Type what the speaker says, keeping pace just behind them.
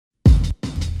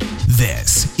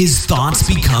This is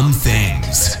Thoughts Become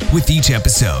Things. With each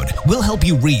episode, we'll help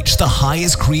you reach the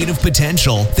highest creative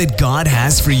potential that God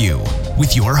has for you.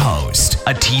 With your host,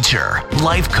 a teacher,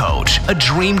 life coach, a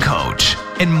dream coach,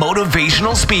 and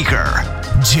motivational speaker,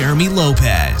 Jeremy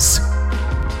Lopez.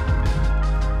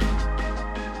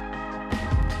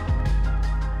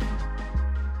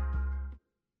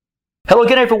 Hello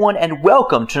again, everyone, and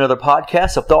welcome to another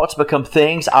podcast of Thoughts Become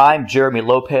Things. I'm Jeremy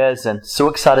Lopez, and so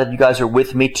excited you guys are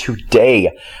with me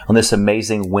today on this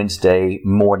amazing Wednesday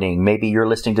morning. Maybe you're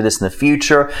listening to this in the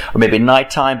future, or maybe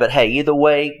nighttime, but hey, either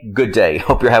way, good day.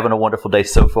 Hope you're having a wonderful day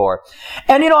so far.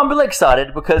 And I'm really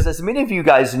excited because, as many of you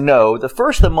guys know, the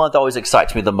first of the month always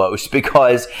excites me the most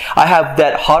because I have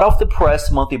that hot off the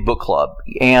press monthly book club,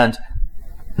 and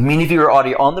many of you are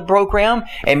already on the program,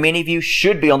 and many of you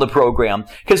should be on the program.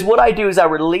 Because what I do is I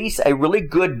release a really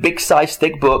good, big-size,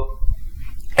 thick book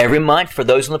every month for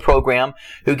those in the program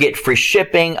who get free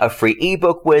shipping, a free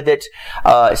ebook with it,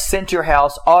 sent to your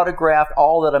house, autographed,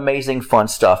 all that amazing fun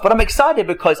stuff. But I'm excited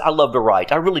because I love to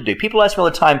write. I really do. People ask me all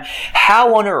the time,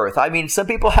 how on earth? I mean, some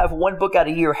people have one book out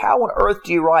a year. How on earth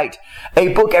do you write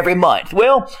a book every month?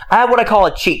 Well, I have what I call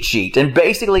a cheat sheet, and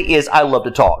basically is I love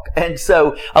to talk. And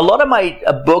so a lot of my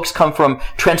books come from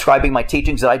transcribing my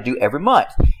teachings that I do every month.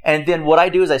 And then what I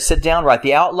do is I sit down, write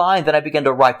the outline, then I begin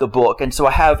to write the book. And so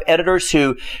I have editors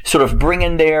who sort of bring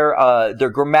in their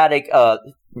grammatic,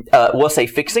 we'll say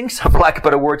fixings, for lack of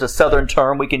better words, a southern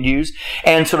term we can use,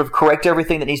 and sort of correct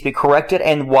everything that needs to be corrected,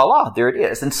 and voila, there it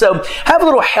is. And so have a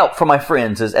little help from my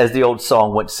friends, as the old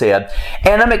song once said.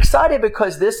 And I'm excited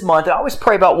because this month I always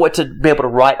pray about what to be able to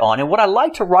write on. And what I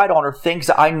like to write on are things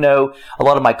that I know a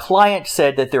lot of my clients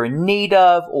said that they're in need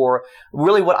of, or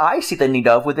really what I see the need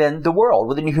of within the world,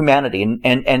 within humanity,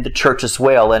 and the church as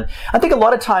well. And I think a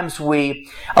lot of times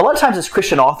as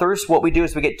Christian authors, what we do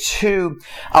is we get too,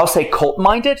 I'll say,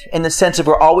 cult-minded, in the sense of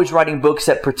we're always writing books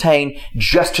that pertain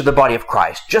just to the body of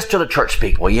Christ, just to the church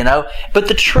people, But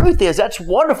the truth is, that's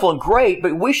wonderful and great,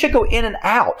 but we should go in and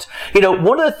out.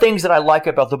 One of the things that I like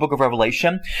about the book of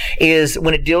Revelation is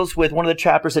when it deals with one of the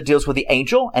chapters that deals with the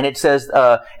angel, and it says,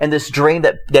 in this dream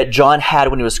that John had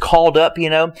when he was called up,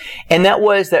 and that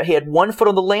was that he had 1 foot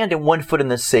on the land and 1 foot in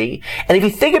the sea. And if you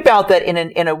think about that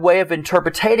in a way of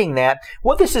interpreting that,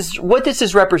 what this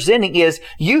is representing is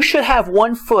you should have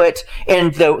 1 foot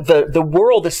in the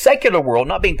world, the secular world,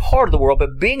 not being part of the world,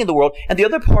 but being in the world, and the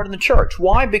other part in the church.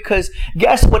 Why? Because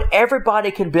guess what?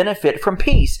 Everybody can benefit from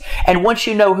peace. And once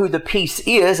you know who the peace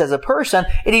is as a person,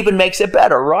 it even makes it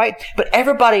better, right? But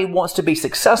everybody wants to be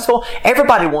successful.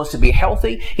 Everybody wants to be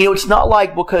healthy. It's not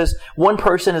like because one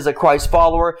person is a Christ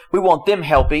follower, we want them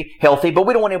healthy, but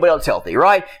we don't want anybody else healthy,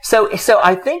 right? So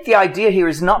I think the idea here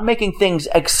is not making things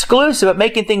exclusive, but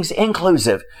making things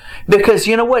inclusive. Because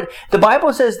you know what? The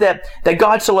Bible says that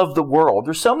God so loved the world.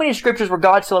 There's so many scriptures where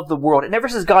God so loved the world. It never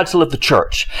says God so loved the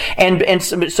church. And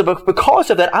so because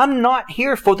of that, I'm not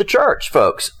here for the church,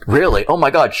 folks. Really? Oh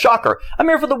my God, shocker. I'm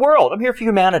here for the world. I'm here for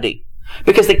humanity.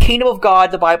 Because the kingdom of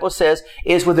God, the Bible says,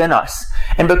 is within us.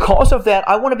 And because of that,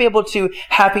 I want to be able to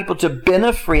have people to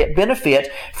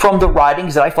benefit from the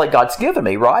writings that I feel like God's given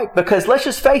me, right? Because let's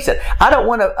just face it, I don't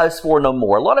want us for no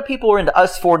more. A lot of people are into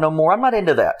us for no more. I'm not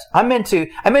into that. I'm into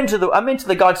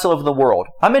the God still of the world.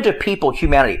 I'm into people,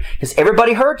 humanity. Because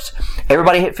everybody hurts.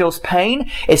 Everybody feels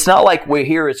pain. It's not like we're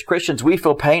here as Christians, we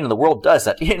feel pain and the world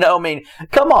doesn't.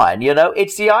 Come on,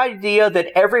 It's the idea that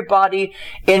everybody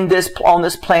on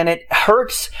this planet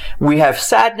hurts. We have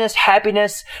sadness,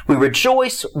 happiness. We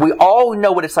rejoice. We all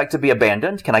know what it's like to be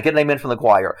abandoned. Can I get an amen from the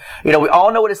choir? We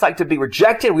all know what it's like to be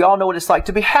rejected. We all know what it's like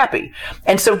to be happy.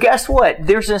 And so guess what?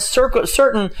 There's a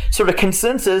certain sort of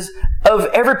consensus of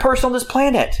every person on this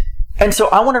planet. And so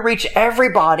I want to reach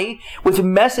everybody with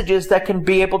messages that can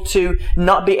be able to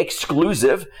not be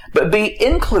exclusive, but be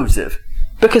inclusive.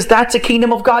 Because that's the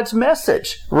kingdom of God's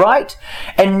message, right?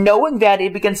 And knowing that,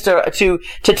 it begins to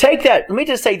take that. Let me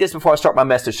just say this before I start my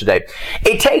message today.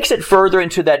 It takes it further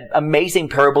into that amazing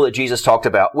parable that Jesus talked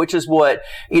about, which is what,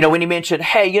 when he mentioned,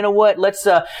 hey, you know what? I'm going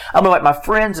to invite my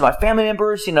friends and my family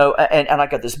members, and I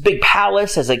got this big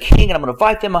palace as a king, and I'm going to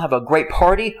invite them. I'll have a great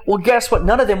party. Well, guess what?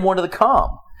 None of them wanted to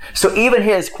come. So even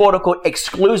his quote unquote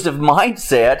exclusive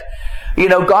mindset,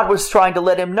 God was trying to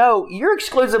let him know, your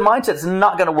exclusive mindset is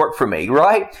not going to work for me,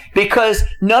 right? Because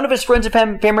none of his friends and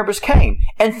family members came.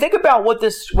 And think about what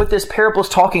this parable is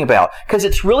talking about, because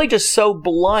it's really just so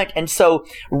blunt and so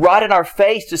right in our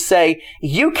face to say,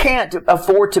 you can't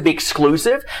afford to be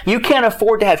exclusive. You can't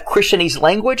afford to have Christianese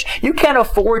language. You can't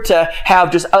afford to have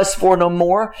just us for no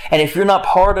more. And if you're not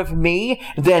part of me,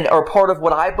 then, or part of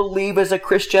what I believe as a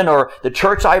Christian or the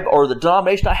church tribe or the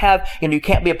denomination I have, you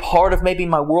can't be a part of maybe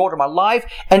my world or my life.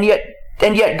 And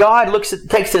yet God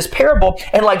takes this parable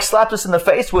and like slaps us in the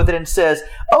face with it and says,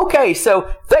 okay,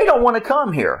 so they don't want to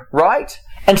come here, right?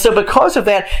 And so because of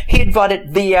that, he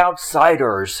invited the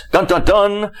outsiders. Dun, dun,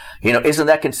 dun. Isn't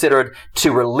that considered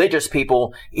to religious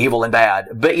people evil and bad?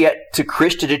 But yet to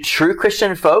true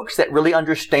Christian folks that really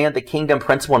understand the kingdom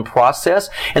principle and process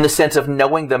in the sense of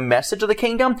knowing the message of the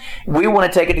kingdom, we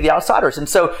want to take it to the outsiders. And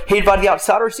so he invited the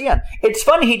outsiders in. It's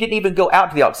funny he didn't even go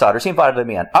out to the outsiders. He invited them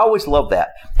in. I always love that.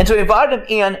 And so he invited them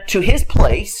in to his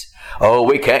place. Oh,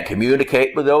 we can't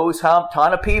communicate with those ton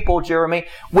of people, Jeremy.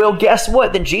 Well, guess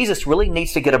what? Then Jesus really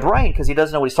needs to get a brain because he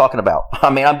doesn't know what he's talking about.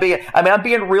 I'm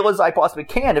being real as I possibly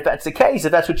can. If that's the case,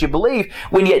 if that's what you believe,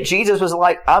 when yet Jesus was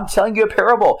like, I'm telling you a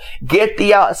parable. Get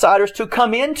the outsiders to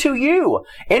come into you,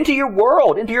 into your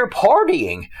world, into your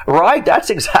partying. Right? That's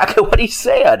exactly what he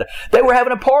said. They were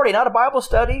having a party, not a Bible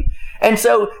study. And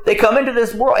so they come into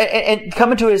this world and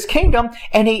come into his kingdom,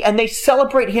 and they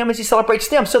celebrate him as he celebrates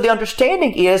them. So the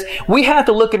understanding is we have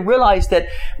to look and realize that,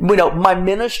 my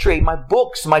ministry, my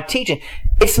books, my teaching,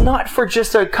 it's not for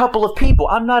just a couple of people.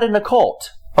 I'm not in a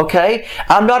cult. Okay?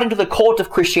 I'm not into the cult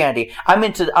of Christianity. I'm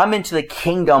into the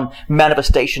kingdom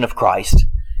manifestation of Christ,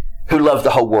 who loves the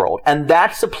whole world. And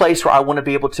that's the place where I want to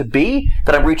be able to be,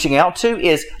 that I'm reaching out to,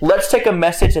 is let's take a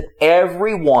message that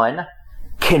everyone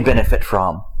can benefit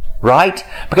from. Right?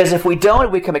 Because if we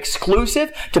don't, we become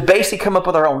exclusive to basically come up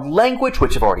with our own language,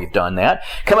 which we've already done that,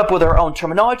 come up with our own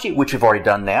terminology, which we've already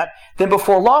done that. Then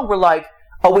before long, we're like,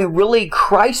 are we really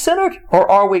Christ-centered or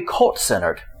are we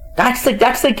cult-centered? That's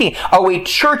the key. Are we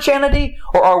church-entity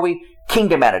or are we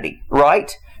kingdom-entity?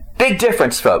 Right? Big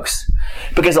difference, folks.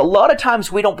 Because a lot of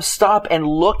times we don't stop and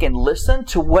look and listen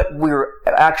to what we're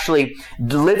actually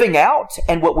living out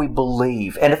and what we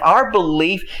believe. And if our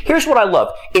belief, here's what I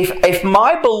love. If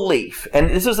my belief, and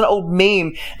this is an old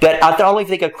meme that I don't even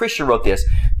think a Christian wrote this,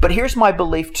 but here's my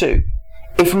belief too.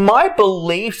 If my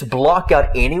beliefs block out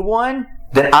anyone,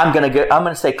 then I'm going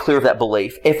to stay clear of that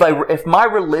belief. If my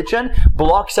religion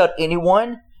blocks out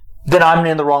anyone, then I'm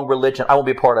in the wrong religion. I won't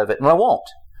be a part of it, and I won't.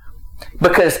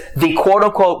 Because the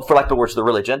quote-unquote, for lack of the words of the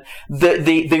religion,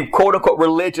 the quote-unquote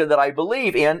religion that I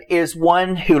believe in is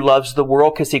one who loves the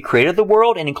world because he created the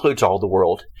world and includes all the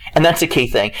world. And that's the key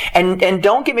thing. And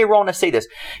don't get me wrong to say this.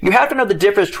 You have to know the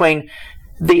difference between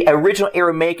the original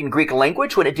Aramaic and Greek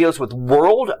language when it deals with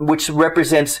world, which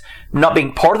represents not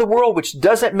being part of the world, which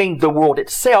doesn't mean the world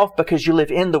itself because you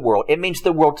live in the world. It means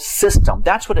the world system.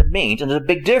 That's what it means. And there's a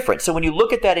big difference. So when you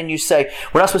look at that and you say,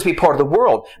 we're not supposed to be part of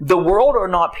the world are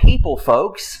not people,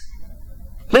 folks.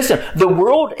 Listen, the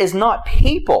world is not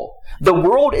people. The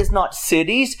world is not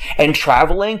cities and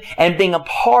traveling and being a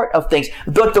part of things.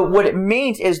 But what it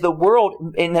means is the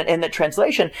world, in that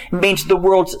translation, means the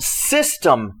world's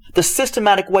system, the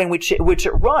systematic way in which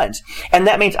it runs. And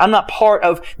that means I'm not part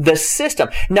of the system.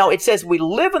 Now, it says we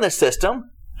live in the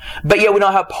system, but yet we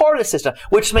don't have part of the system,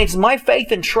 which means my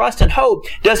faith and trust and hope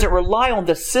doesn't rely on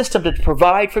the system to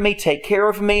provide for me, take care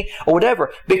of me, or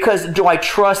whatever. Because do I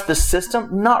trust the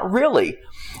system? Not really.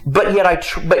 But yet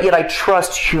I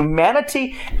trust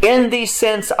humanity in the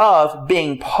sense of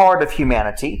being part of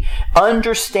humanity,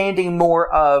 understanding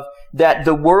more of that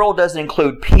the world doesn't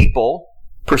include people,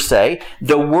 per se.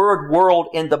 The word world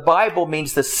in the Bible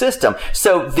means the system.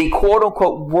 So the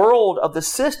quote-unquote world of the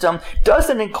system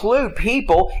doesn't include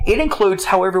people. It includes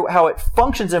how it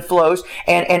functions and flows,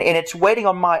 and it's waiting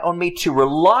on me to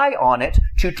rely on it,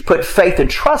 to put faith and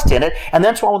trust in it. And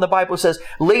that's why when the Bible says,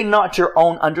 lean not your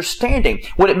own understanding.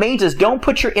 What it means is don't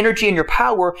put your energy and your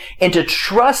power into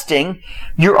trusting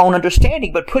your own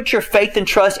understanding, but put your faith and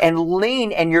trust and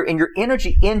lean and your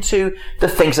energy into the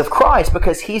things of Christ,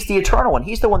 because He's the eternal one.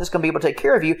 He's the one that's going to be able to take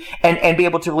care of you and be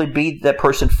able to really be that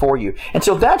person for you. And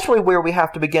so that's really where we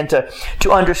have to begin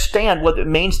to understand what it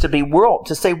means to be world,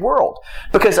 to say world.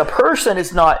 Because a person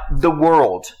is not the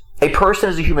world. A person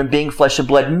is a human being, flesh and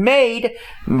blood, made,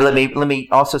 let me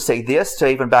also say this to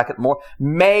even back it more,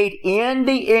 made in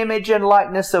the image and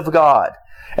likeness of God.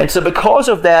 And so because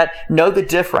of that, know the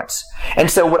difference.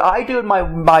 And so what I do in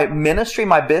my ministry,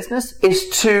 my business, is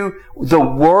to the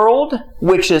world,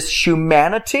 which is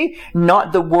humanity,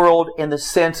 not the world in the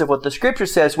sense of what the Scripture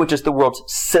says, which is the world's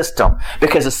system.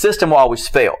 Because the system will always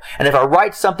fail. And if I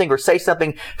write something or say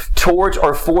something towards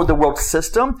or for the world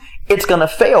system, it's going to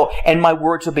fail, and my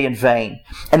words will be in vain.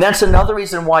 And that's another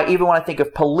reason why, even when I think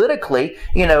of politically,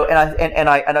 and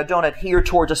I don't adhere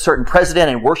towards a certain president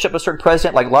and worship a certain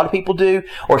president like a lot of people do, to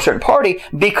or a certain party,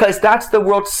 because that's the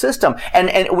world system.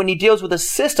 And when he deals with a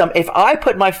system, if I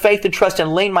put my faith and trust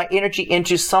and lean my energy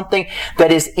into something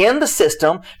that is in the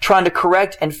system, trying to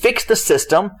correct and fix the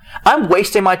system, I'm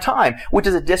wasting my time, which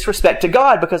is a disrespect to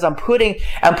God, because I'm putting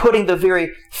the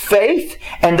very faith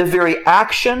and the very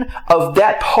action of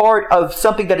that part of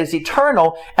something that is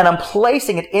eternal, and I'm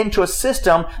placing it into a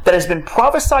system that has been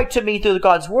prophesied to me through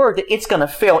God's word that it's going to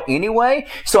fail anyway.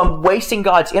 So I'm wasting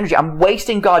God's energy. I'm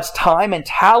wasting God's time and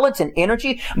talents and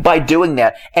energy by doing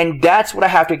that. And that's what I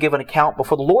have to give an account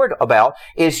before the Lord about,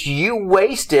 is you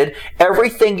wasted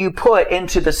everything you put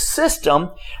into the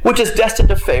system, which is destined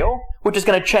to fail, which is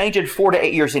going to change in 4 to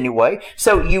 8 years anyway.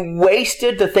 So you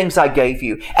wasted the things I gave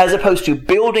you, as opposed to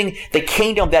building the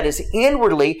kingdom that is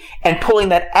inwardly and pulling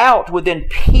that out within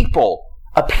people.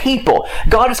 A people.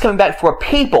 God is coming back for a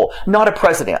people, not a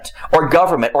president or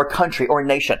government or country or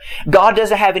nation. God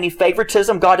doesn't have any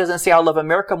favoritism. God doesn't say, I love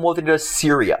America more than he does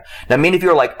Syria. Now, many of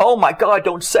you are like, oh my God,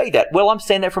 don't say that. Well, I'm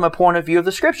saying that from a point of view of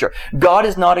the scripture. God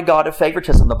is not a God of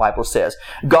favoritism, the Bible says.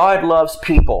 God loves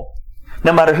people,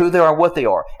 no matter who they are, what they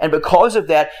are. And because of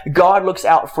that, God looks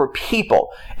out for people.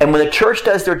 And when the church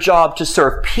does their job to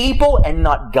serve people and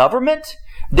not government,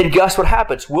 then guess what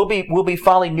happens? We'll be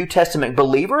finally New Testament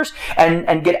believers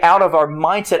and get out of our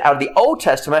mindset, out of the Old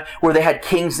Testament, where they had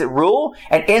kings that rule.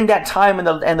 And in that time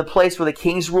and the place where the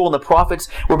kings rule and the prophets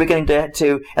were beginning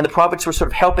to and the prophets were sort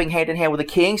of helping hand in hand with the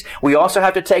kings, we also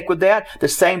have to take with that the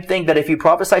same thing, that if you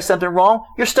prophesy something wrong,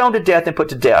 you're stoned to death and put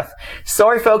to death.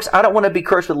 Sorry, folks, I don't want to be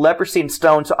cursed with leprosy and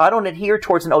stone, so I don't adhere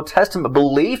towards an Old Testament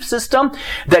belief system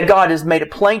that God has made it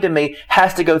plain to me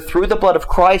has to go through the blood of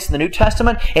Christ in the New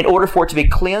Testament in order for it to be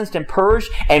cleansed and purged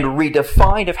and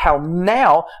redefined of how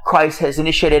now Christ has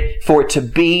initiated for it to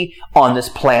be on this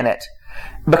planet.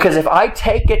 Because if I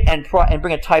take it and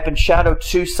bring a type and shadow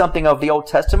to something of the Old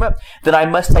Testament, then I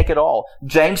must take it all.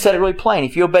 James said it really plain.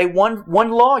 If you obey one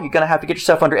law, you're going to have to get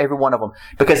yourself under every one of them.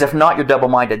 Because if not, you're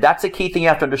double-minded. That's the key thing you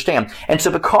have to understand. And so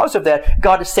because of that,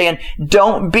 God is saying,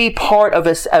 don't be part of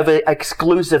an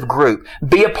exclusive group.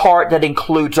 Be a part that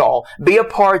includes all. Be a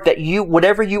part that you,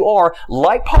 whatever you are,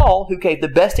 like Paul, who gave the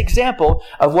best example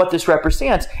of what this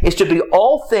represents, is to be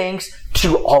all things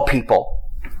to all people.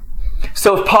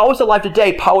 So if Paul was alive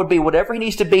today, Paul would be whatever he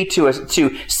needs to be to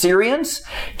Syrians,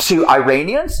 to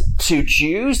Iranians, to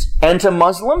Jews, and to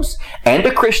Muslims, and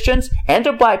to Christians, and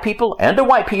to black people, and to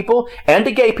white people, and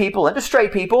to gay people, and to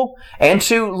straight people, and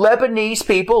to Lebanese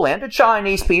people, and to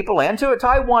Chinese people, and to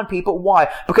Taiwan people.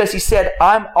 Why? Because he said,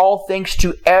 I'm all things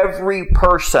to every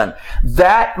person.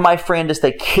 That, my friend, is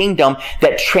the kingdom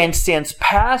that transcends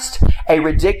past a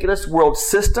ridiculous world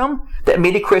system that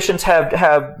many Christians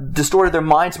have distorted their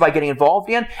minds by getting involved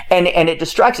in, and it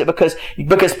distracts it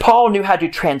because Paul knew how to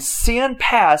transcend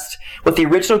past what the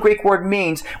original Greek word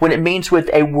means when it means with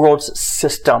a world's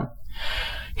system.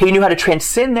 He knew how to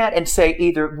transcend that and say,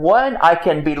 either one, I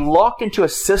can be locked into a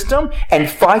system and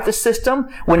fight the system,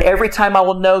 when every time I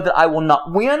will know that I will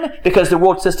not win because the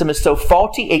world system is so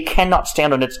faulty, it cannot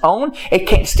stand on its own. It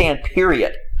can't stand,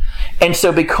 period. And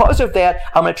so because of that,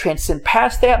 I'm going to transcend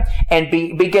past that and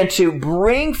begin to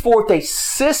bring forth a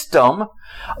system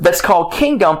that's called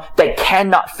kingdom that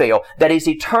cannot fail, that is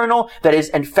eternal, that is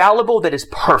infallible, that is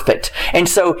perfect. And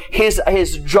so his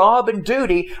job and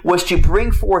duty was to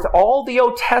bring forth all the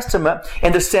Old Testament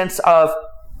in the sense of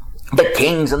the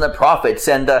kings and the prophets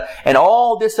and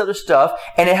all this other stuff.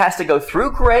 And it has to go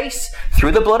through grace,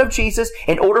 through the blood of Jesus,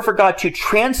 in order for God to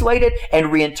translate it and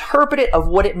reinterpret it of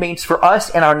what it means for us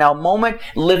in our now moment,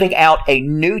 living out a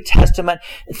New Testament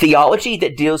theology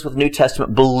that deals with New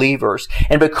Testament believers.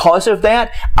 And because of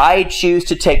that, I choose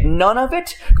to take none of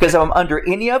it, because if I'm under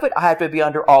any of it, I have to be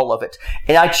under all of it.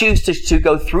 And I choose to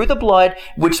go through the blood,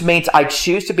 which means I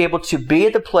choose to be able to be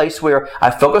at the place where I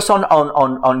focus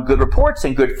on good reports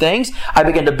and good things. I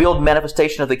begin to build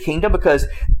manifestation of the kingdom, because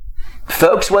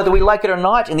folks, whether we like it or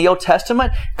not, in the Old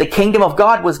Testament, the kingdom of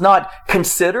God was not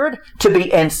considered to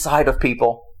be inside of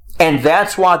people. And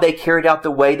that's why they carried out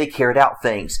the way they carried out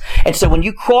things. And so when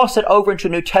you cross it over into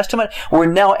New Testament, where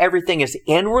now everything is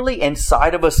inwardly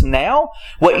inside of us now,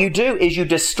 what you do is you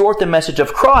distort the message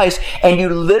of Christ, and you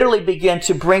literally begin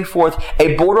to bring forth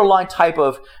a borderline type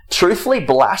of, truthfully,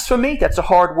 blasphemy. That's a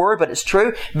hard word, but it's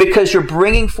true, because you're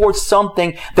bringing forth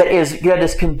something that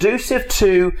is conducive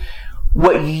to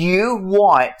what you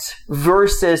want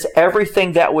versus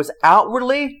everything that was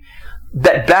outwardly,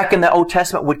 that back in the Old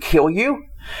Testament would kill you.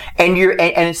 And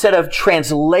instead of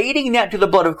translating that to the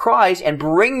blood of Christ and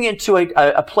bringing it to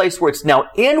a place where it's now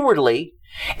inwardly,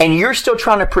 and you're still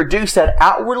trying to produce that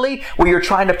outwardly, where you're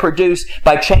trying to produce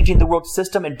by changing the world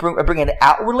system and bringing it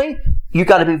outwardly, you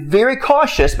got to be very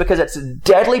cautious because it's a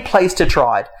deadly place to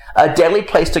try, a deadly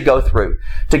place to go through,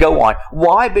 to go on.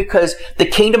 Why? Because the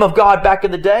kingdom of God back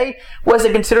in the day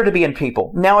wasn't considered to be in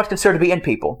people. Now it's considered to be in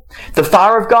people. The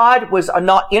fire of God was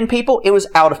not in people, it was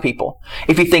out of people.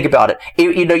 If you think about it,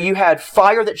 you had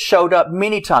fire that showed up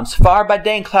many times, fire by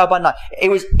day and cloud by night. It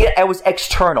was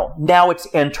external. Now it's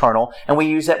internal, and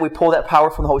we pull that power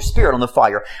from the Holy Spirit on the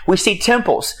fire. We see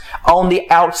temples on the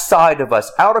outside of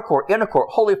us, outer court, inner court,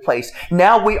 holy place.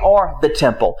 Now we are the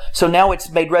temple. So now it's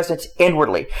made residence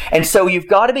inwardly. And so you've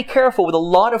got to be careful with a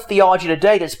lot of theology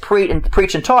today that's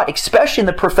preached and taught, especially in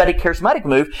the prophetic charismatic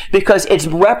move, because it's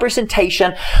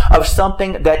representation of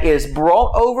something that is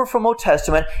brought over from Old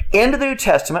Testament into the New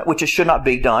Testament, which it should not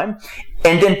be done,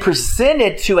 and then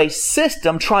presented to a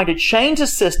system, trying to change a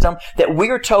system that we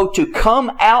are told to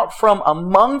come out from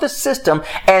among the system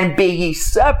and be ye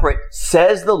separate,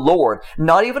 says the Lord.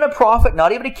 Not even a prophet,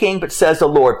 not even a king, but says the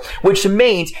Lord. Which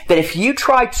means that if you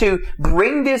try to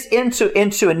bring this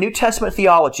into a New Testament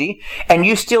theology and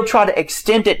you still try to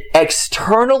extend it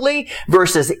externally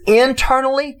versus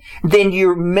internally, then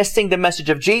you're missing the message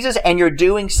of Jesus and you're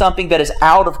doing something that is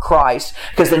out of Christ.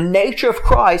 Because the nature of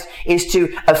Christ is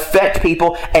to affect people.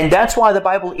 And that's why the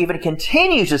Bible even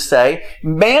continues to say,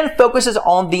 man focuses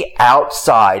on the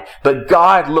outside, but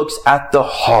God looks at the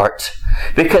heart.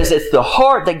 Because it's the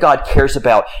heart that God cares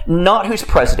about, not who's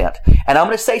president. And I'm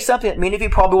going to say something that many of you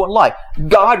probably won't like.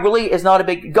 God really is not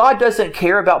God doesn't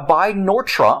care about Biden nor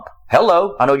Trump.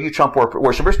 Hello, I know you Trump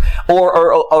worshippers,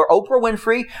 or Oprah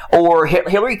Winfrey, or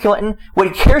Hillary Clinton. What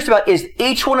He cares about is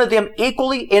each one of them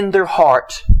equally in their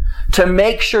heart, to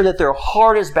make sure that their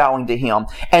heart is bowing to Him.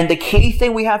 And the key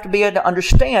thing we have to be able to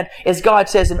understand is God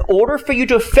says in order for you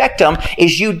to affect them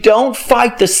is you don't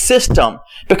fight the system,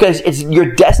 because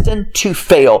you're destined to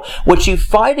fail. What you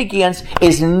fight against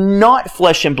is not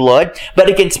flesh and blood, but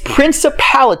against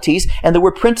principalities. And the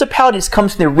word principalities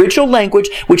comes from the original language,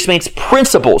 which means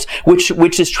principles,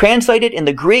 which is translated in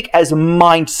the Greek as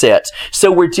mindsets.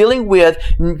 So we're dealing with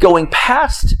going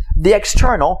past the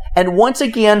external, and once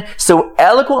again, so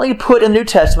eloquently put in the New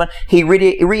Testament, He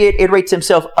reiterates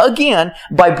Himself again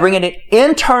by bringing it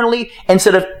internally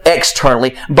instead of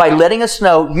externally, by letting us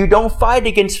know you don't fight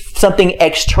against something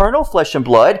external, flesh and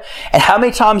blood. And how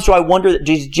many times do I wonder that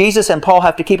Jesus and Paul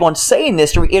have to keep on saying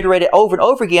this to reiterate it over and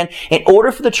over again in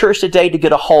order for the church today to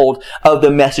get a hold of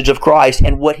the message of Christ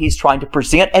and what He's trying to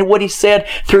present and what He said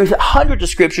through hundreds of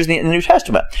scriptures in the New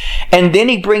Testament. And then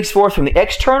He brings forth from the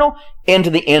external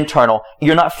into the internal.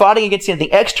 You're not fighting against anything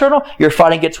external, you're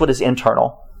fighting against what is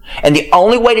internal. And the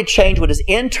only way to change what is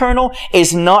internal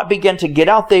is not begin to get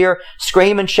out there,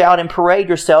 scream and shout and parade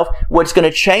yourself. What's going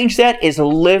to change that is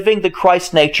living the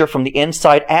Christ nature from the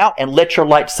inside out, and let your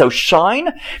light so shine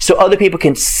so other people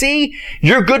can see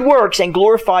your good works and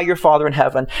glorify your Father in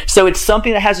heaven. So it's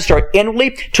something that has to start inwardly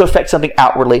to affect something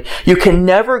outwardly. You can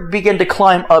never begin to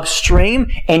climb upstream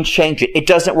and change it. It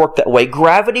doesn't work that way.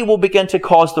 Gravity will begin to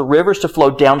cause the rivers to flow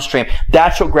downstream.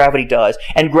 That's what gravity does.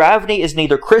 And gravity is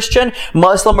neither Christian,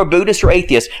 Muslim, or Buddhist, or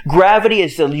atheist. Gravity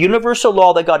is the universal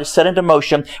law that God has set into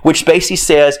motion, which basically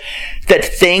says that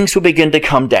things will begin to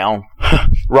come down.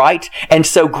 Right? And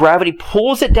so gravity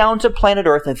pulls it down to planet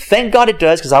Earth, and thank God it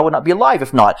does, because I would not be alive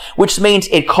if not. Which means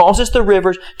it causes the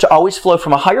rivers to always flow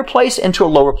from a higher place into a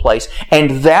lower place.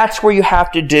 And that's where you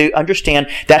have to understand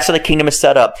that's how the kingdom is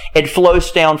set up. It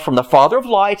flows down from the Father of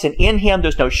lights, and in Him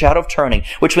there's no shadow of turning,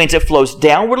 which means it flows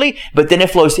downwardly, but then it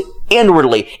flows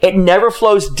inwardly. It never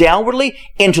flows downwardly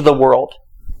into the world.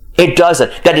 It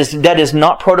doesn't. That is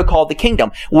not protocol of the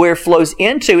kingdom. Where it flows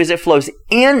into is it flows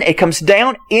in, it comes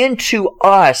down into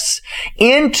us.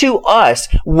 Into us.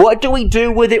 What do we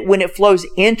do with it when it flows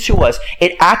into us?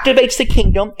 It activates the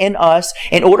kingdom in us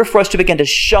in order for us to begin to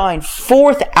shine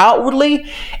forth outwardly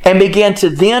and begin to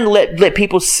then let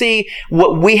people see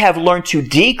what we have learned to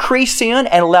decrease in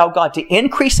and allow God to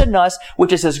increase in us,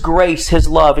 which is His grace, His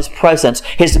love, His presence,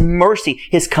 His mercy,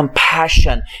 His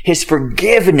compassion, His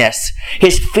forgiveness,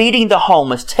 His feeding the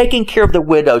homeless, taking care of the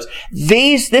widows.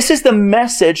 This is the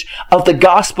message of the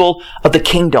gospel of the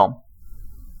kingdom.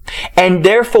 And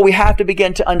therefore we have to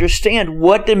begin to understand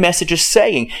what the message is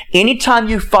saying. Anytime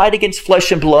you fight against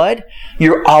flesh and blood,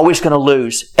 you're always going to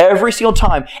lose. Every single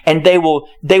time. And they will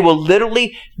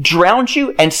literally drown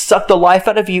you and suck the life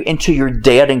out of you until you're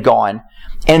dead and gone.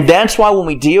 And that's why when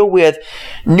we deal with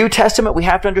New Testament, we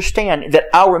have to understand that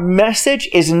our message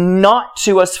is not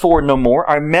to us four no more.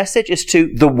 Our message is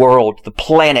to the world, the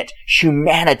planet,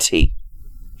 humanity.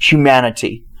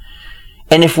 Humanity.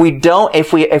 And if we don't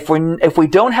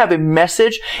have a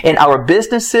message in our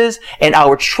businesses, in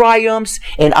our triumphs,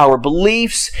 in our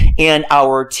beliefs, in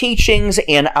our teachings,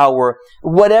 in our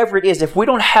whatever it is, if we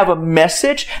don't have a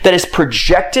message that is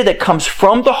projected, that comes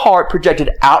from the heart,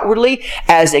 projected outwardly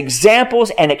as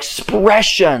examples and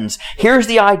expressions. Here's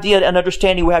the idea and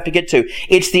understanding we have to get to.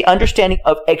 It's the understanding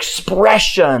of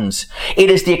expressions. It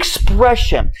is the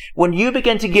expression. When you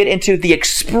begin to get into the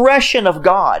expression of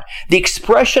God,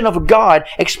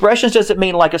 expressions doesn't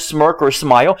mean like a smirk or a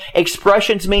smile.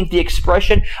 Expressions means the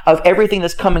expression of everything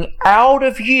that's coming out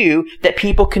of you that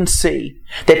people can see,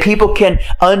 that people can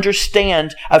understand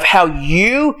of how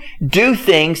you do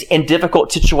things in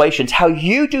difficult situations, how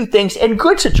you do things in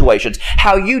good situations,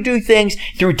 how you do things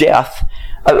through death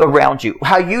around you,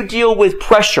 how you deal with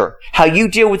pressure, how you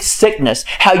deal with sickness,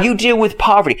 how you deal with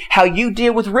poverty, how you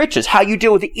deal with riches, how you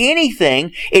deal with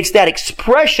anything. It's that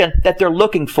expression that they're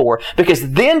looking for,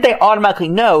 because then they automatically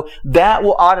know that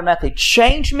will automatically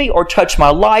change me or touch my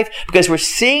life, because we're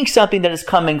seeing something that is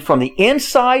coming from the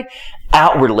inside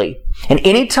outwardly. And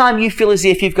anytime you feel as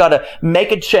if you've got to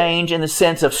make a change in the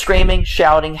sense of screaming,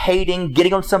 shouting, hating,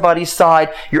 getting on somebody's side,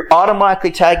 you're automatically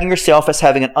tagging yourself as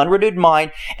having an unrenewed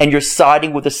mind, and you're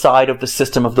siding with the side of the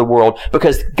system of the world,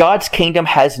 because God's kingdom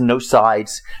has no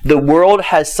sides. The world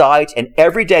has sides, and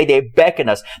every day they beckon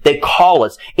us, they call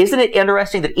us. Isn't it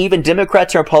interesting that even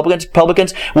Democrats and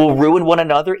Republicans will ruin one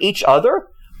another, each other?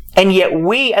 And yet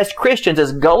we as Christians,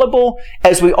 as gullible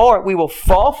as we are, we will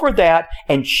fall for that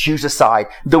and choose a side.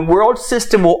 The world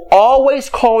system will always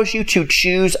cause you to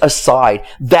choose a side.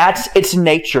 That's its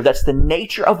nature. That's the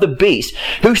nature of the beast.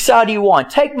 Whose side do you want?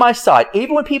 Take my side.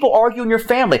 Even when people argue in your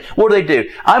family, what do?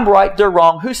 I'm right, they're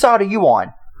wrong. Whose side are you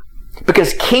on?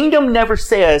 Because kingdom never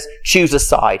says choose a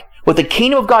side. What the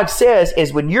kingdom of God says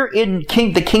is when you're in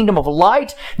the kingdom of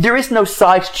light, there is no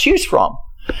side to choose from.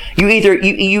 You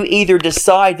either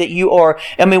decide that you are,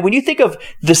 when you think of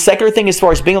the secular thing as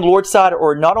far as being on the Lord's side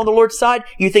or not on the Lord's side,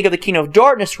 you think of the kingdom of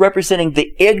darkness representing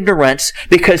the ignorance,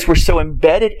 because we're so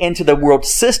embedded into the world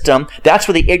system. That's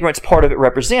what the ignorance part of it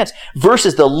represents,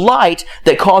 versus the light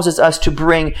that causes us to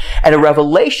bring and a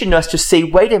revelation to us to see,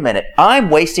 wait a minute,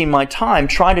 I'm wasting my time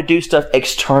trying to do stuff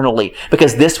externally,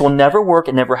 because this will never work.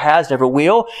 It never has, never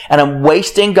will. And I'm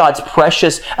wasting God's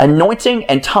precious anointing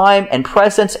and time and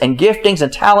presence and giftings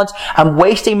and talents. I'm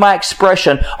wasting my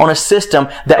expression on a system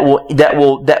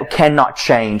that cannot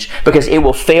change, because it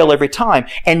will fail every time.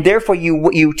 And therefore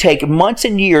you take months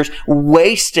and years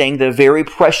wasting the very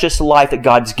precious life that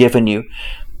God's given you.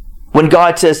 When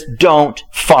God says, don't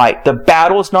fight. The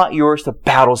battle's not yours. The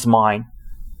battle's mine.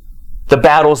 The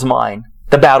battle's mine.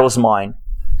 The battle's mine.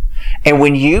 And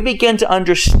when you begin to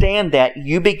understand that,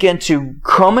 you begin to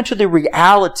come into the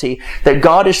reality that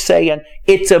God is saying,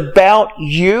 it's about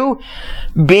you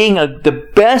being the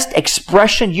best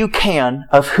expression you can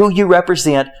of who you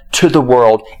represent to the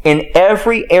world in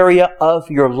every area of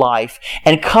your life,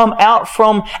 and come out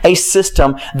from a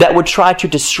system that would try to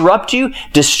disrupt you,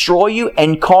 destroy you,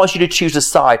 and cause you to choose a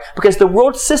side. Because the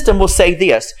world system will say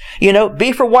this,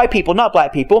 be for white people, not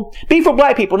black people. Be for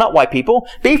black people, not white people.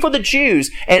 Be for the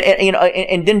Jews,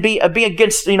 and then be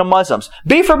against Muslims.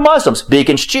 Be for Muslims, be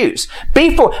against Jews.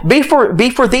 Be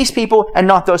for these people and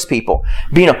not those people.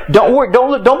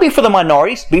 Don't be for the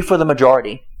minorities, be for the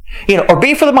majority. Or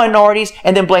be for the minorities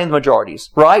and then blame the majorities,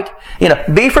 right?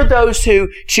 Be for those who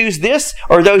choose this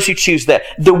or those who choose that.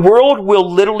 The world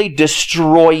will literally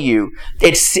destroy you.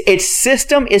 Its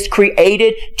system is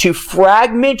created to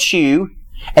fragment you.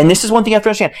 And this is one thing you have to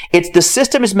understand. The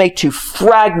system is made to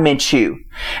fragment you.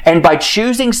 And by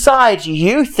choosing sides,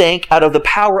 you think out of the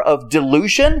power of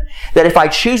delusion that if I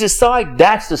choose a side,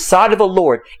 that's the side of the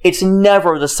Lord. It's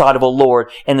never the side of the Lord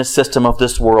in the system of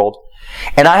this world.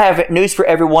 And I have news for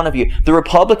every one of you. The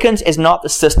Republicans is not the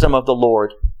system of the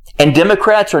Lord. And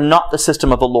Democrats are not the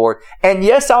system of the Lord. And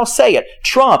yes, I'll say it,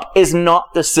 Trump is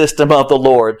not the system of the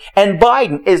Lord. And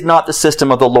Biden is not the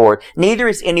system of the Lord. Neither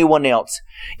is anyone else.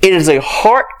 It is a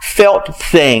heartfelt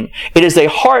thing. It is a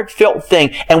heartfelt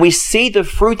thing. And we see the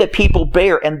fruit that people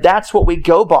bear, and that's what we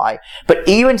go by. But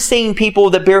even seeing people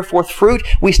that bear forth fruit,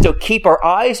 we still keep our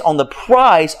eyes on the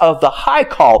prize of the high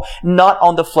call, not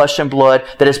on the flesh and blood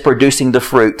that is producing the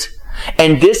fruit.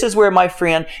 And this is where, my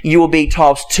friend, you will be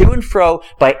tossed to and fro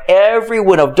by every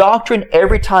wind of doctrine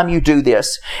every time you do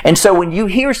this. And so when you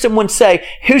hear someone say,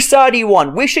 whose side are you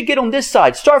on? We should get on this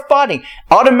side. Start fighting.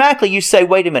 Automatically you say,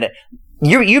 wait a minute.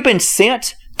 You've been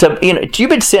sent you've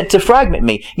been sent to fragment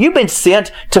me. You've been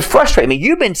sent to frustrate me.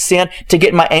 You've been sent to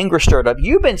get my anger stirred up.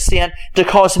 You've been sent to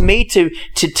cause me to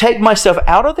take myself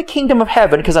out of the kingdom of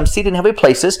heaven because I'm seated in heavenly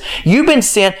places. You've been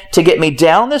sent to get me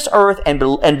down this earth and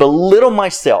belittle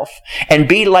myself and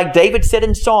be like David said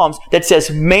in Psalms that says,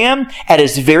 man at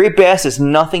his very best is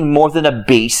nothing more than a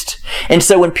beast. And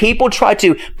so when people try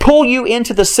to pull you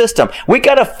into the system, we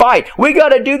got to fight. We got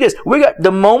to do this.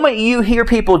 The moment you hear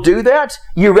people do that,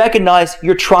 you recognize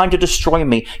you're trying to destroy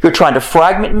me. You're trying to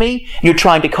fragment me. You're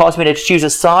trying to cause me to choose a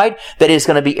side that is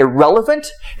going to be irrelevant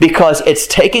because it's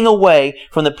taking away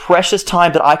from the precious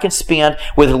time that I can spend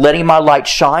with letting my light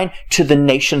shine to the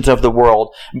nations of the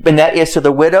world. And that is to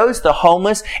the widows, the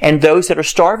homeless, and those that are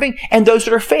starving, and those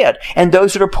that are fed, and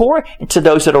those that are poor, and to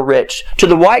those that are rich, to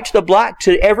the white, to the black,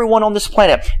 to everyone on this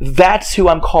planet. That's who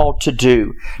I'm called to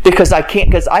do. Because I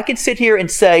can sit here and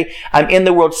say I'm in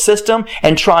the world system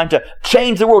and trying to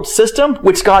change the world system,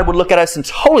 which God would look at us and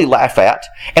totally laugh at.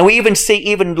 And we even see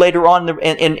even later on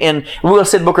in we'll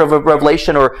see the book of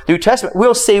Revelation or New Testament,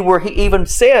 we'll see where he even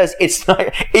says it's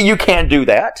not, you can't do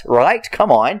that, right?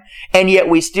 Come on. And yet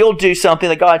we still do something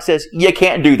that God says you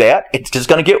can't do that. It's just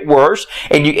going to get worse.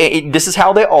 And this is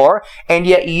how they are. And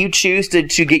yet you choose to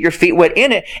get your feet wet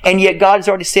in it. And yet God has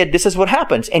already said this is what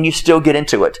happens, and you still get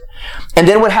into it. And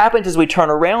then what happens is we turn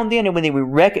around then, and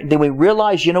then we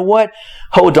realize, you know what?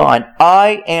 Hold on.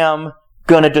 I am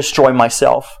going to destroy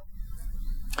myself.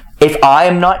 If I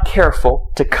am not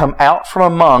careful to come out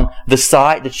from among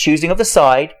the choosing of the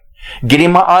side,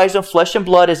 getting my eyes on flesh and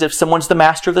blood as if someone's the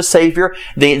master, the savior,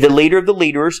 the leader of the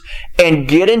leaders, and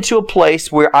get into a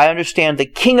place where I understand the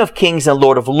King of Kings and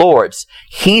Lord of Lords.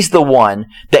 He's the one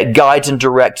that guides and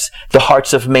directs the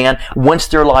hearts of man once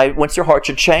their hearts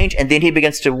are changed, and then He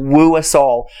begins to woo us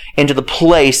all into the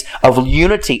place of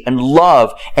unity and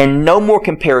love and no more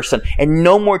comparison and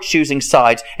no more choosing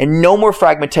sides and no more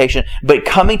fragmentation, but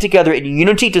coming together in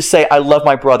unity to say, I love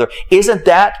my brother. Isn't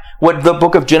that what the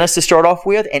book of Genesis started off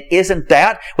with? And isn't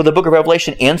that what the book of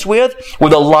Revelation ends with? Where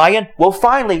the lion will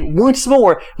finally, once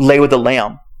more, lay with the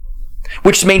lamb.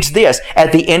 Which means this,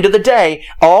 at the end of the day,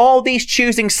 all these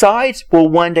choosing sides will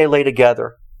one day lay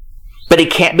together. But it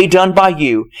can't be done by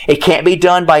you. It can't be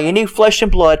done by any flesh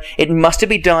and blood. It must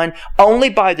be done only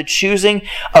by the choosing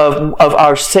of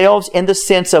ourselves in the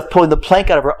sense of pulling the plank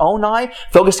out of our own eye,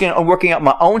 focusing on working out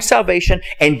my own salvation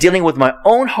and dealing with my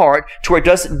own heart to where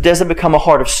it doesn't become a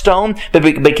heart of stone, but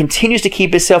continues to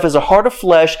keep itself as a heart of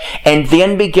flesh, and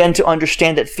then begin to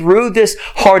understand that through this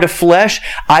heart of flesh,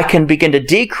 I can begin to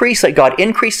decrease, let God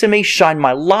increase in me, shine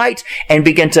my light, and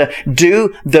begin to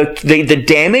do the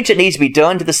damage that needs to be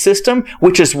done to the system.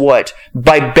 Which is what?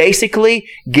 By basically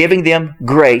giving them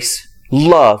grace,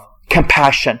 love,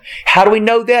 compassion. How do we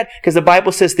know that? Because the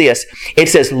Bible says this. It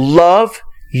says, love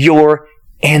your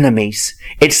enemies.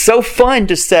 It's so fun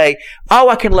to say, oh,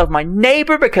 I can love my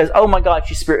neighbor because, oh my God,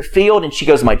 she's spirit-filled and she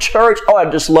goes to my church. Oh, I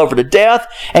just love her to death.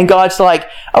 And God's like,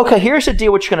 okay, here's the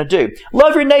deal what you're going to do.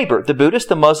 Love your neighbor, the Buddhist,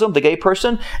 the Muslim, the gay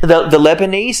person, the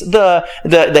Lebanese,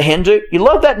 the Hindu. You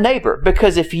love that neighbor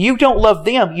because if you don't love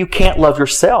them, you can't love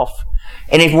yourself.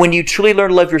 And when you truly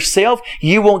learn to love yourself,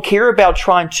 you won't care about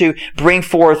trying to bring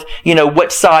forth,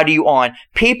 what side are you on.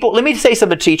 People, let me say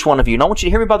something to each one of you, and I want you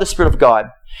to hear me by the Spirit of God.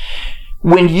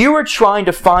 When you are trying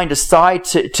to find a side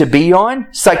to be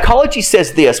on, psychology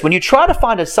says this. When you try to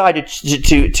find a side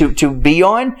to be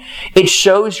on, it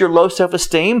shows your low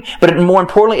self-esteem, but more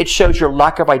importantly, it shows your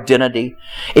lack of identity.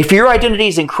 If your identity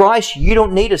is in Christ, you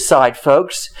don't need a side,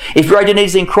 folks. If your identity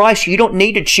is in Christ, you don't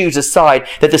need to choose a side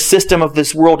that the system of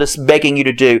this world is begging you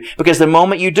to do. Because the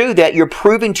moment you do that, you're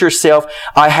proving to yourself,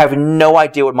 I have no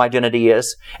idea what my identity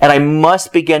is. And I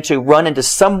must begin to run into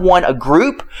someone, a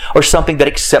group, or something that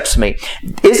accepts me.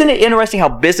 Isn't it interesting how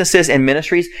businesses and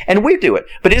ministries, and we do it,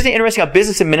 but isn't it interesting how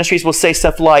business and ministries will say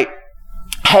stuff like,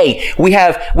 hey, we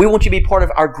want you to be part of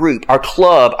our group, our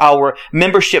club, our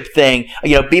membership thing,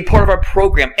 be part of our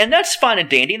program. And that's fine and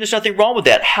dandy, and there's nothing wrong with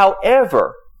that.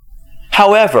 However,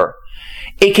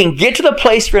 it can get to the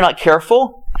place if you're not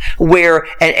careful where,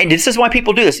 and this is why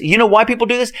people do this. You know why people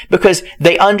do this? Because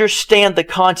they understand the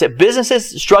concept.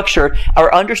 Businesses structured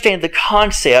are understanding the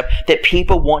concept that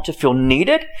people want to feel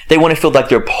needed. They want to feel like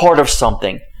they're part of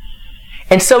something.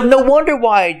 And so no wonder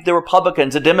why the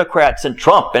Republicans and Democrats and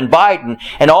Trump and Biden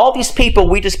and all these people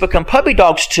we just become puppy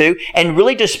dogs to and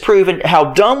really just proving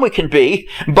how dumb we can be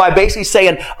by basically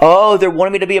saying, oh, they're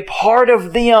wanting me to be a part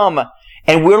of them.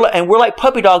 And we're like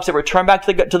puppy dogs that return back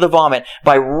to the vomit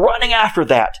by running after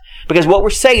that. Because what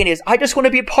we're saying is, I just want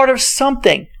to be a part of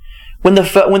something. When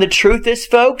the truth is,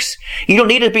 folks, you don't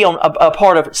need to be a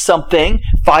part of something,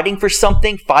 fighting for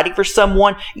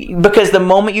someone, because the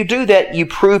moment you do that, you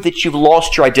prove that you've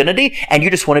lost your identity and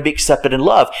you just want to be accepted and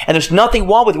loved. And there's nothing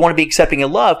wrong with wanting to be accepting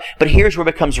and loved, but here's where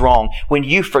it becomes wrong. When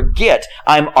you forget,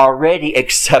 I'm already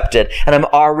accepted and I'm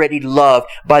already loved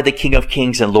by the King of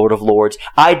Kings and Lord of Lords.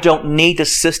 I don't need the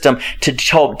system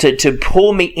to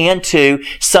pull me into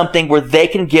something where they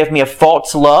can give me a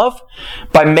false love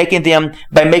by making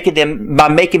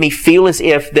me feel as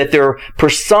if that their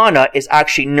persona is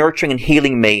actually nurturing and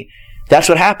healing me. That's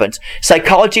what happens.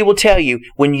 Psychology will tell you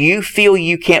when you feel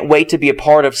you can't wait to be a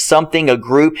part of something, a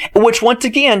group, which once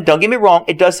again, don't get me wrong,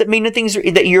 it doesn't mean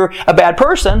that you're a bad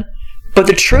person. But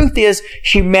the truth is,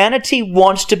 humanity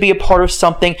wants to be a part of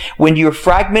something when you're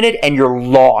fragmented and you're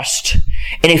lost.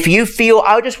 And if you feel,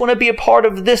 I just want to be a part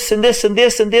of this and this and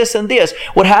this and this and this,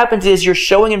 what happens is you're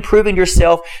showing and proving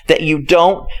yourself that you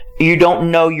don't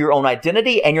know your own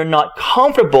identity and you're not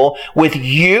comfortable with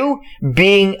you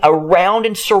being around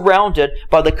and surrounded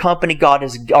by the company God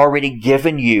has already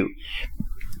given you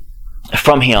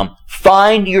from Him.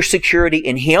 Find your security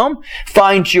in Him.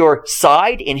 Find your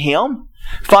side in Him.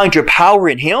 Find your power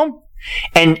in Him,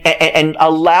 and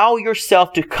allow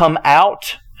yourself to come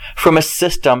out from a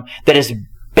system that is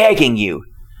begging you,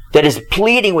 that is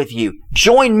pleading with you.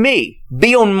 Join me.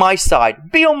 Be on my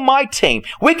side. Be on my team.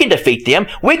 We can defeat them.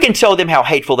 We can tell them how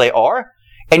hateful they are.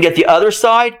 And yet the other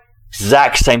side,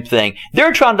 exact same thing.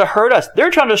 They're trying to hurt us.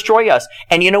 They're trying to destroy us.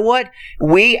 And you know what?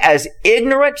 We as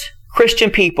ignorant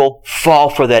Christian people fall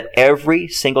for that every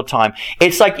single time.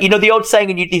 It's like, the old saying,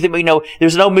 and you think,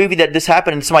 there's no movie that this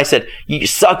happened, and somebody said, you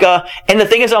sucker. And the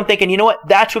thing is, I'm thinking, you know what?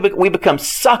 That's when we become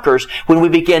suckers, when we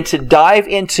begin to dive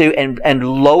into and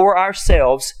lower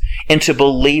ourselves into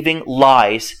believing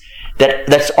lies.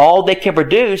 That's all they can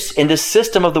produce in this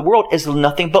system of the world is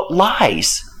nothing but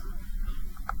lies.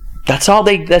 That's all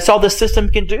the system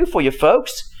can do for you,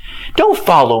 folks. Don't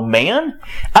follow man.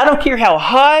 I don't care how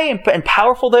high and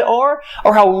powerful they are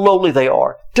or how lowly they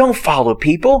are. Don't follow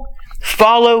people.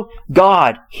 Follow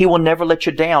God. He will never let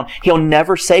you down. He'll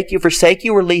never forsake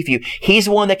you, or leave you. He's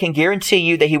one that can guarantee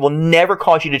you that He will never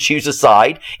cause you to choose a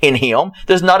side in Him.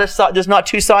 There's not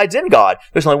two sides in God.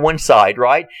 There's only one side,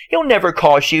 right? He'll never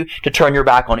cause you to turn your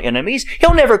back on enemies.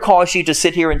 He'll never cause you to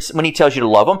sit here and when He tells you to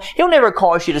love them. He'll never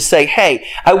cause you to say, hey,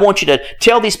 I want you to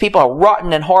tell these people how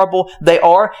rotten and horrible they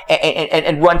are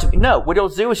and run to me. No, what He'll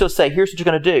do is He'll say, here's what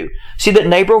you're going to do. See that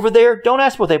neighbor over there? Don't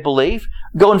ask what they believe.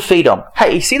 Go and feed them.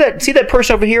 Hey, see that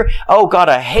person over here? Oh God,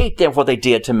 I hate them for what they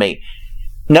did to me.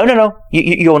 No.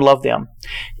 You won't love them.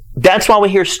 That's why we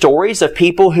hear stories of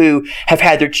people who have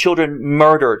had their children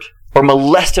murdered or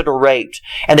molested or raped,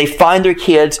 and they find their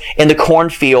kids in the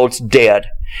cornfields dead.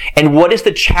 And what is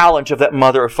the challenge of that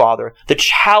mother or father? The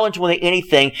challenge more than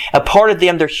anything, a part of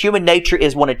them, their human nature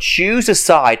is want to choose a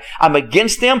side. I'm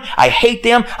against them. I hate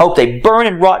them. I hope they burn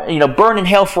and rot, burn in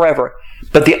hell forever.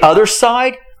 But the other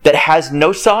side that has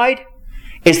no side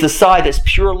is the side that's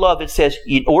pure love that says,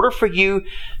 in order for you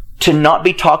to not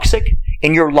be toxic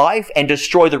in your life and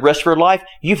destroy the rest of your life,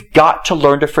 you've got to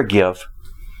learn to forgive.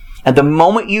 And the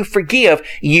moment you forgive,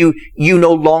 you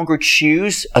no longer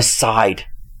choose a side.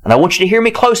 And I want you to hear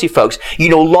me closely, folks. You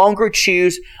no longer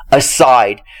choose a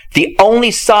side. The only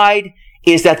side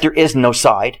is that there is no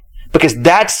side. Because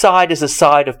that side is a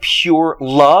side of pure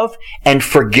love and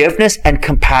forgiveness and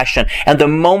compassion. And the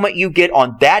moment you get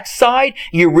on that side,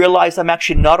 you realize I'm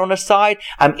actually not on a side.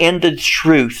 I'm in the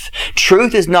truth.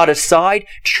 Truth is not a side.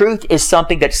 Truth is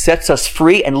something that sets us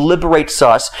free and liberates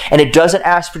us. And it doesn't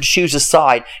ask for to choose a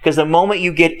side. Because the moment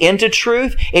you get into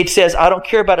truth, it says, I don't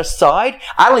care about a side.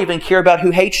 I don't even care about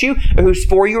who hates you or who's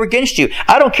for you or against you.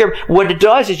 I don't care. What it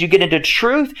does is you get into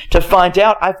truth to find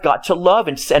out I've got to love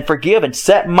and forgive and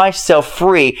set myself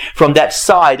free from that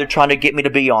side they're trying to get me to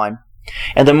be on.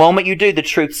 And the moment you do, the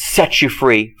truth sets you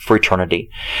free for eternity.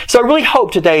 So I really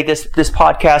hope today this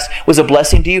podcast was a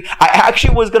blessing to you. I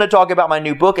actually was going to talk about my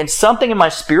new book, and something in my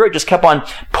spirit just kept on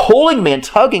pulling me and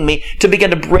tugging me to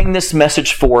begin to bring this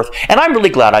message forth. And I'm really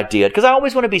glad I did, because I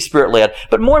always want to be spirit-led.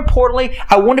 But more importantly,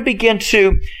 I want to begin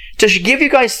to give you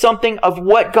guys something of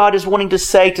what God is wanting to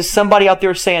say to somebody out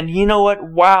there saying, you know what?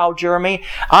 Wow, Jeremy,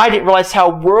 I didn't realize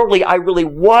how worldly I really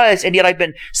was. And yet I've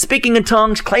been speaking in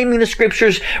tongues, claiming the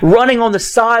scriptures, running on the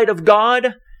side of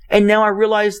God. And now I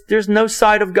realize there's no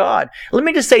side of God. Let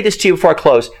me just say this to you before I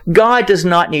close. God does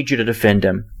not need you to defend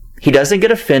Him. He doesn't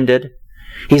get offended.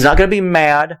 He's not going to be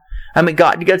mad. I mean,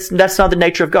 that's not the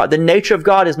nature of God. The nature of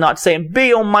God is not saying,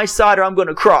 be on my side or I'm going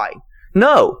to cry.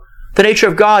 No. The nature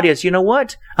of God is, you know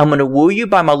what? I'm going to woo you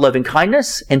by my loving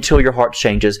kindness until your heart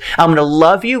changes. I'm going to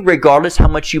love you regardless how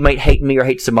much you might hate me or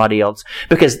hate somebody else,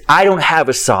 because I don't have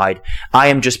a side. I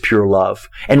am just pure love.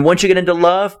 And once you get into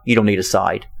love, you don't need a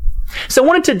side. So I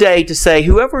wanted today to say,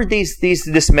 whoever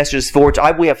this message is for,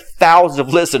 we have thousands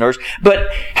of listeners, but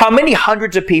how many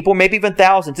hundreds of people, maybe even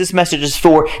thousands, this message is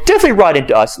for, definitely write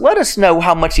into us. Let us know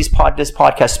how much this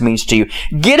podcast means to you.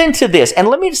 Get into this. And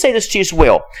let me say this to you as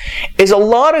well, is a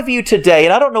lot of you today,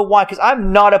 and I don't know why, because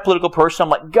I'm not a political person. I'm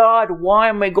like, God, why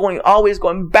am I always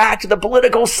going back to the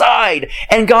political side?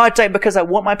 And God's saying, because I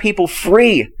want my people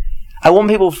free. I want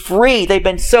people free. They've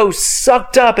been so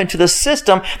sucked up into the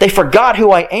system, they forgot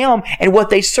who I am and what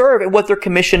they serve and what their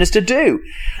commission is to do.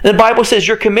 The Bible says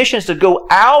your commission is to go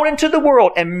out into the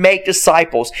world and make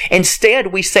disciples.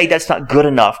 Instead, we say that's not good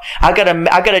enough. I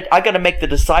gotta make the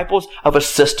disciples of a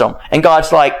system. And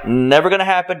God's like, never gonna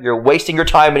happen. You're wasting your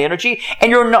time and energy,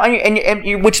 and you're not,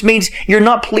 which means you're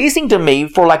not pleasing to me,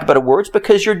 for lack of better words,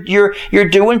 because you're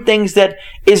doing things that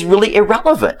is really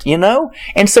irrelevant, you know?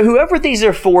 And so whoever these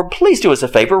are for, please do us a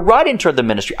favor, write into the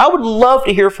ministry. I would love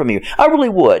to hear from you. I really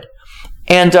would.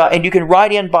 And you can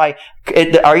write in by,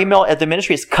 our email at the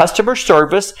ministry is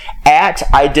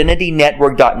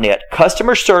customerservice@identitynetwork.net.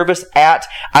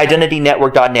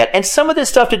 Customerservice@identitynetwork.net. And some of this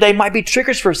stuff today might be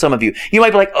triggers for some of you. You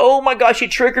might be like, oh my gosh, you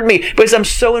triggered me because I'm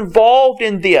so involved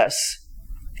in this.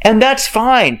 And that's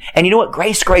fine. And you know what?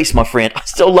 Grace, my friend. I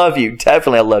still love you.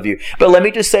 Definitely I love you. But let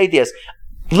me just say this.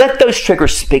 Let those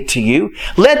triggers speak to you.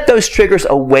 Let those triggers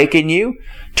awaken you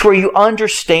to where you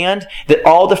understand that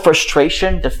all the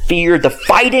frustration, the fear, the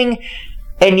fighting,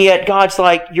 and yet God's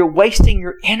like, you're wasting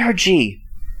your energy,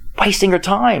 wasting your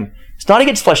time. It's not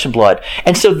against flesh and blood.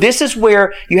 And so this is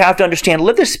where you have to understand,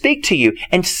 let this speak to you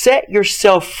and set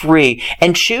yourself free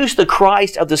and choose the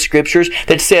Christ of the Scriptures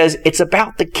that says it's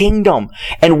about the kingdom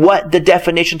and what the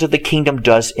definitions of the kingdom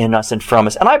does in us and from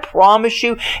us. And I promise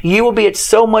you, you will be at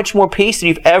so much more peace than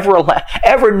you've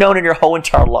ever known in your whole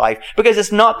entire life, because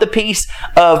it's not the peace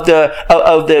of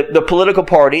the political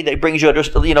party that brings you,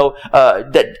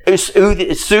 that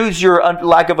soothes your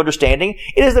lack of understanding.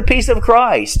 It is the peace of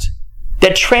Christ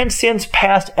that transcends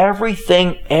past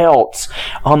everything else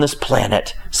on this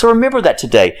planet. So remember that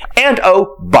today. And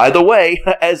oh, by the way,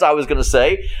 as I was going to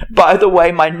say, by the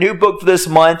way, my new book for this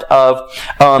month of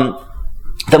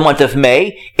the month of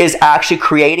May is actually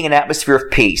creating an atmosphere of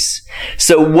peace.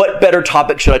 So what better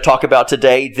topic should I talk about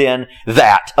today than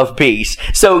that of peace?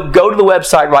 So go to the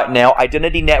website right now,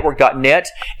 identitynetwork.net,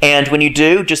 and when you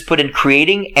do, just put in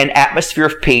creating an atmosphere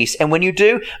of peace. And when you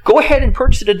do, go ahead and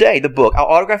purchase it today, the book. I'll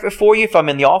autograph it for you if I'm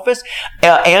in the office,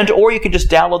 or you can just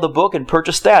download the book and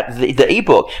purchase that, the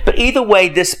ebook. But either way,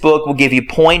 this book will give you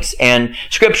points and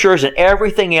scriptures and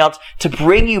everything else to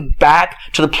bring you back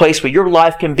to the place where your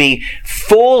life can be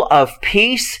full of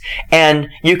peace and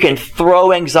you can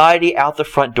throw anxiety out the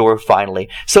front door finally.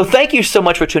 So thank you so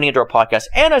much for tuning into our podcast.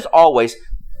 And as always,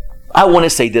 I want to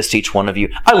say this to each one of you.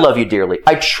 I love you dearly.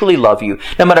 I truly love you.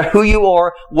 No matter who you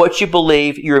are, what you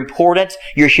believe, you're important,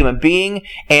 you're a human being,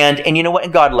 and you know what?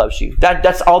 And God loves you.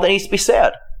 That's all that needs to be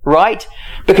said. Right?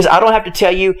 Because I don't have to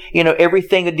tell you,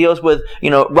 everything that deals with,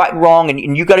 right and wrong,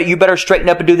 and you better straighten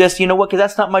up and do this. You know what? Because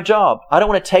that's not my job. I don't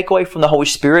want to take away from the Holy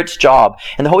Spirit's job.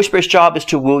 And the Holy Spirit's job is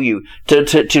to woo you,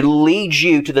 to lead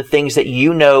you to the things that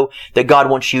you know that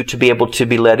God wants you to be able to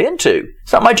be led into.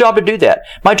 It's not my job to do that.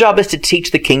 My job is to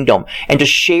teach the kingdom and to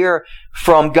share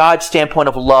from God's standpoint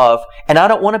of love. And I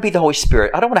don't want to be the Holy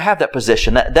Spirit. I don't want to have that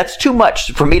position. That's too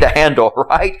much for me to handle,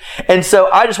 right? And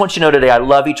so I just want you to know today, I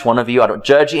love each one of you. I don't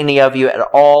judge any of you at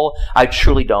all. I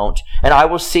truly don't. And I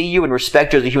will see you and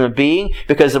respect you as a human being,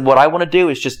 because what I want to do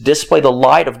is just display the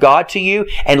light of God to you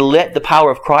and let the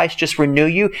power of Christ just renew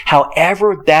you,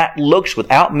 however that looks,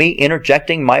 without me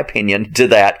interjecting my opinion to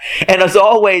that. And as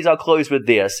always, I'll close with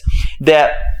this,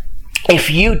 that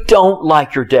if you don't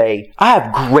like your day, I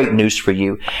have great news for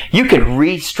you. You can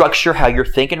restructure how you're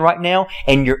thinking right now,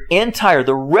 and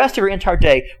the rest of your entire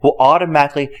day will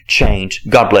automatically change.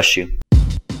 God bless you.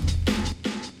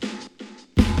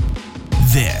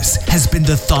 This has been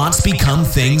the Thoughts Become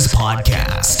Things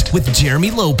podcast with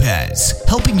Jeremy Lopez,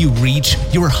 helping you reach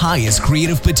your highest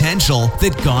creative potential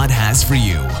that God has for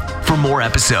you. For more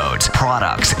episodes,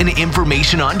 products, and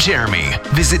information on Jeremy,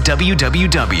 visit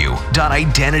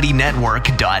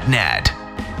www.identitynetwork.net.